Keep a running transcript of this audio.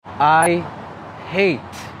I hate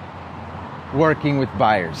working with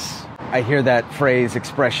buyers. I hear that phrase,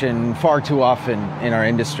 expression far too often in our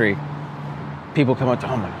industry. People come up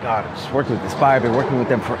to, oh my God, I just worked with this buyer, I've been working with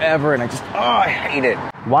them forever, and I hate it.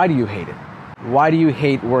 Why do you hate it? Why do you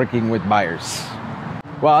hate working with buyers?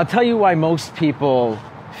 Well, I'll tell you why most people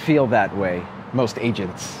feel that way. Most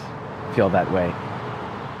agents feel that way.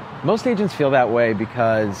 Most agents feel that way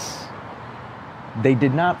because they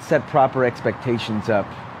did not set proper expectations up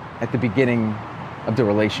at the beginning of the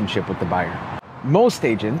relationship with the buyer. Most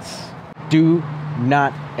agents do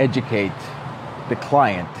not educate the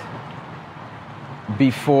client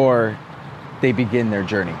before they begin their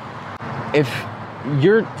journey. If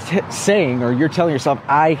you're saying, or you're telling yourself,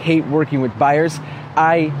 I hate working with buyers,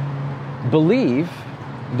 I believe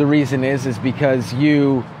the reason is because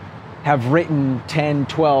you have written 10,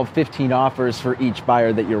 12, 15 offers for each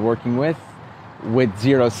buyer that you're working with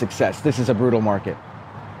zero success. This is a brutal market.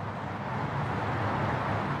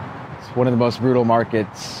 It's one of the most brutal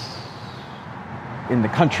markets in the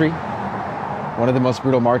country, one of the most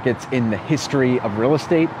brutal markets in the history of real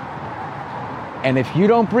estate. And if you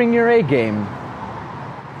don't bring your A game,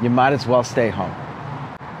 you might as well stay home.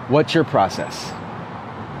 What's your process?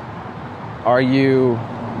 Are you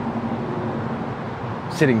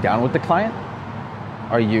sitting down with the client?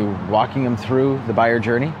 Are you walking them through the buyer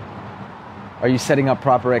journey? Are you setting up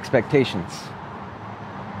proper expectations?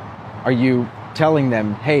 Are you telling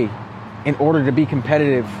them, hey, in order to be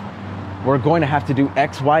competitive, we're going to have to do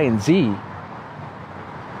X, Y, and Z,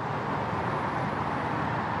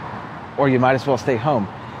 or you might as well stay home?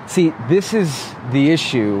 See, this is the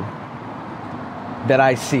issue that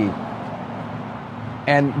I see.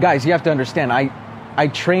 And guys, you have to understand, I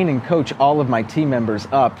train and coach all of my team members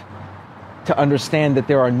up to understand that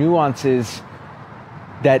there are nuances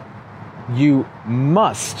that you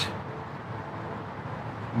must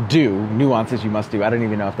do. I don't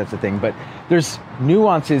even know if that's a thing, but there's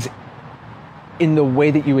nuances in the way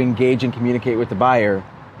that you engage and communicate with the buyer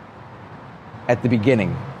at the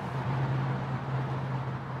beginning.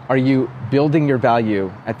 Are you building your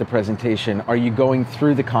value at the presentation? Are you going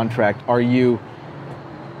through the contract? Are you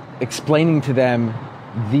explaining to them,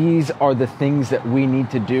 these are the things that we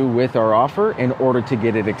need to do with our offer in order to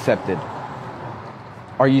get it accepted?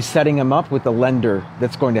 Are you setting them up with a lender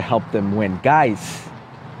that's going to help them win? Guys,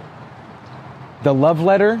 the love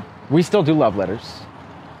letter, we still do love letters.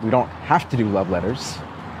 We don't have to do love letters,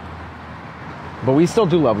 but we still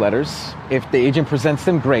do love letters. If the agent presents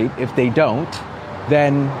them, great. If they don't,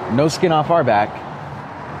 then no skin off our back.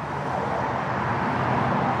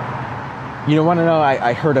 You want to know,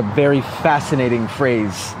 I heard a very fascinating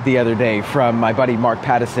phrase the other day from my buddy Mark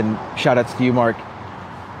Pattison. Shout outs to you, Mark.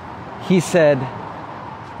 He said,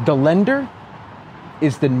 the lender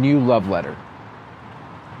is the new love letter.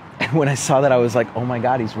 And when I saw that, I was like, oh my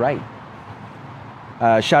God, he's right.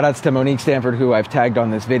 Shout outs to Monique Stanford, who I've tagged on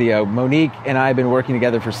this video. Monique and I have been working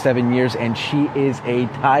together for 7 years, and she is a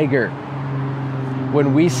tiger.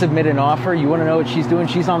 When we submit an offer, you want to know what she's doing?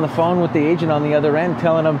 She's on the phone with the agent on the other end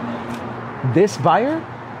telling them, this buyer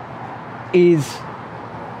is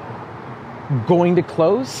going to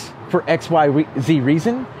close for X, Y, Z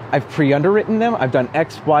reason. I've pre-underwritten them. I've done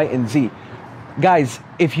X, Y, and Z. Guys,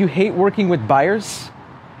 if you hate working with buyers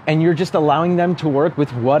and you're just allowing them to work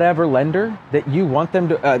with whatever lender that you want them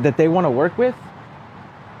to, that they want to work with,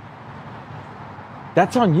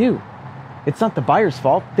 that's on you. It's not the buyer's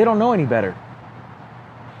fault. They don't know any better.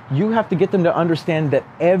 You have to get them to understand that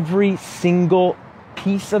every single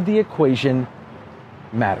piece of the equation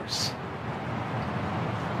matters.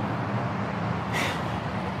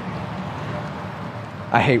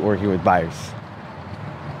 I hate working with buyers.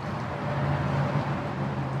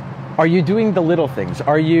 Are you doing the little things?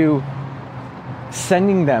 Are you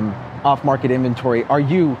sending them off-market inventory? Are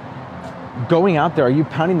you going out there? Are you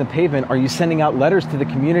pounding the pavement? Are you sending out letters to the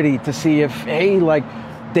community to see if, hey, like,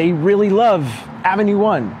 they really love Avenue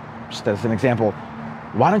 1? Just as an example,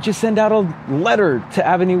 why don't you send out a letter to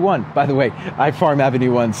Avenue 1? By the way, I farm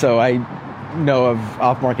Avenue 1, so I know of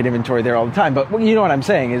off-market inventory there all the time. But you know what I'm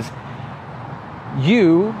saying is,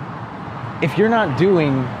 if you're not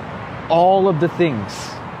doing all of the things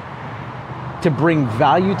to bring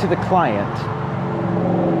value to the client,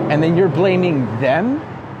 and then you're blaming them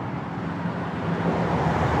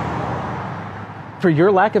for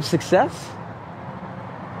your lack of success,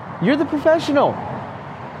 you're the professional.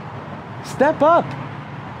 Step up.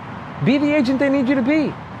 Be the agent they need you to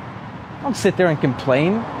be. Don't sit there and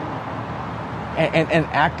complain and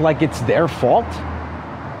act like it's their fault.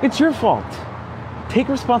 It's your fault. Take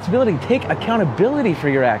responsibility. Take accountability for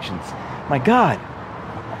your actions. My God.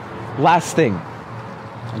 Last thing.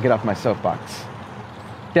 I'll get off my soapbox.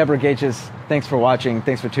 Deborah Gages, thanks for watching.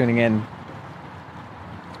 Thanks for tuning in.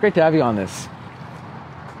 It's great to have you on this.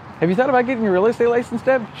 Have you thought about getting your real estate license,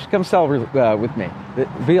 Deb? You should come sell with me.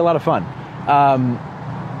 It'd be a lot of fun.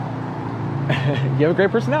 You have a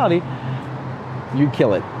great personality. You'd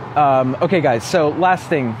kill it. Okay, guys, so last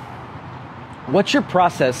thing. What's your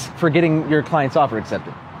process for getting your client's offer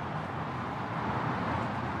accepted?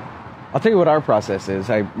 I'll tell you what our process is.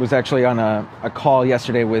 I was actually on a call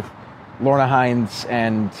yesterday with Lorna Hines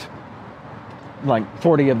and like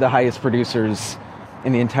 40 of the highest producers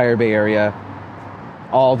in the entire Bay Area,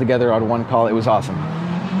 all together on one call. It was awesome.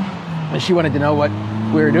 And she wanted to know what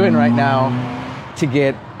we were doing right now to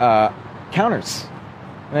get counters.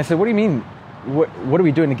 And I said, what do you mean? What are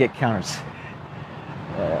we doing to get counters?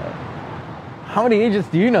 How many agents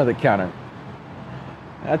do you know that counter?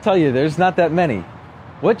 I'll tell you, there's not that many.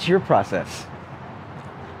 What's your process?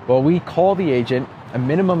 Well, we call the agent a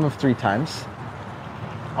minimum of 3 times.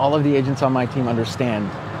 All of the agents on my team understand.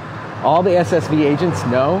 All the SSV agents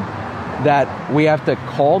know that we have to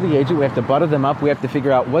call the agent, we have to butter them up, we have to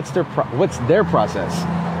figure out what's their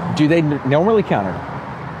process. Do they normally counter?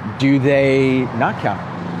 Do they not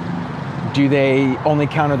counter? Do they only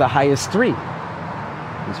counter the highest 3?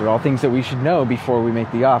 These are all things that we should know before we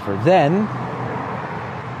make the offer. Then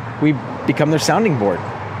we become their sounding board.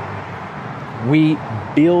 We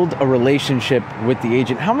build a relationship with the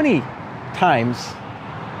agent. How many times,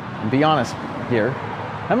 and be honest here,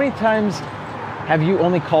 how many times have you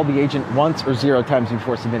only called the agent once or 0 times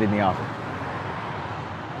before submitting the offer?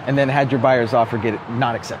 And then had your buyer's offer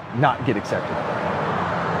not get accepted?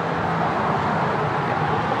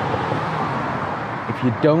 If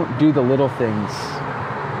you don't do the little things,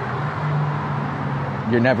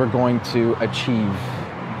 you're never going to achieve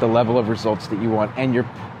the level of results that you want, and your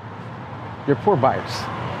poor buyers.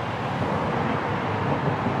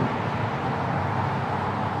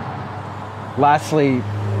 Lastly,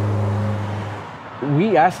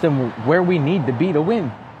 we ask them where we need to be to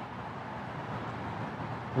win.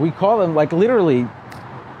 We call them like literally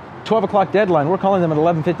 12 o'clock deadline. We're calling them at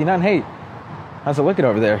 11:59. Hey, how's it looking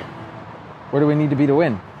over there? Where do we need to be to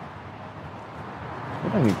win? We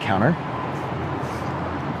don't need counter.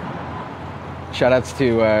 Shout outs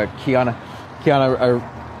to Kiana. Kiana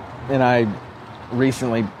and I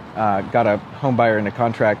recently got a home buyer in a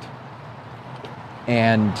contract,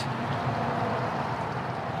 and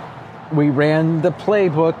we ran the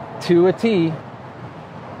playbook to a T.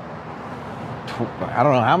 I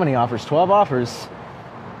don't know how many offers, 12 offers.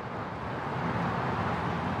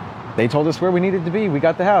 They told us where we needed to be. We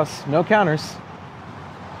got the house, no counters.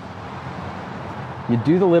 You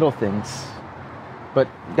do the little things. But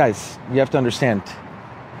guys, you have to understand,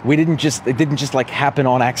 it didn't just like happen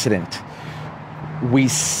on accident. We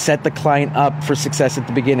set the client up for success at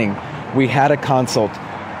the beginning. We had a consult.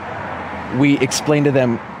 We explained to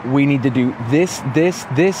them, we need to do this, and this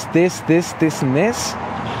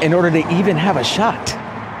in order to even have a shot.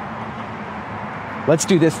 Let's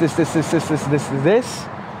do this.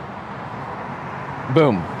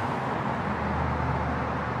 Boom.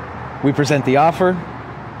 We present the offer.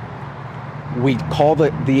 We call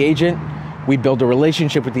the agent. We build a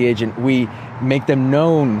relationship with the agent. We make them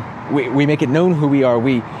known. We make it known who we are.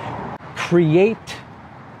 We create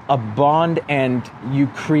a bond, and you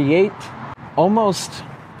create almost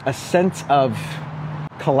a sense of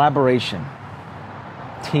collaboration,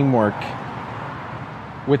 teamwork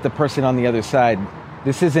with the person on the other side.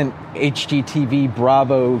 This isn't HGTV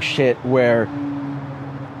Bravo shit where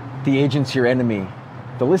the agent's your enemy.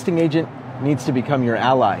 The listing agent needs to become your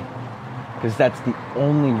ally, because that's the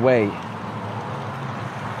only way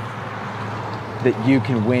that you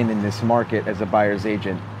can win in this market as a buyer's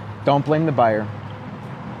agent. Don't blame the buyer.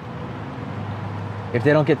 If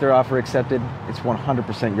they don't get their offer accepted, it's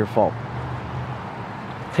 100% your fault.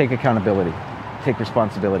 Take accountability. Take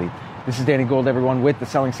responsibility. This is Danny Gould, everyone, with the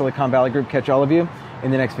Selling Silicon Valley Group. Catch all of you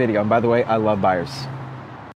in the next video. And by the way, I love buyers.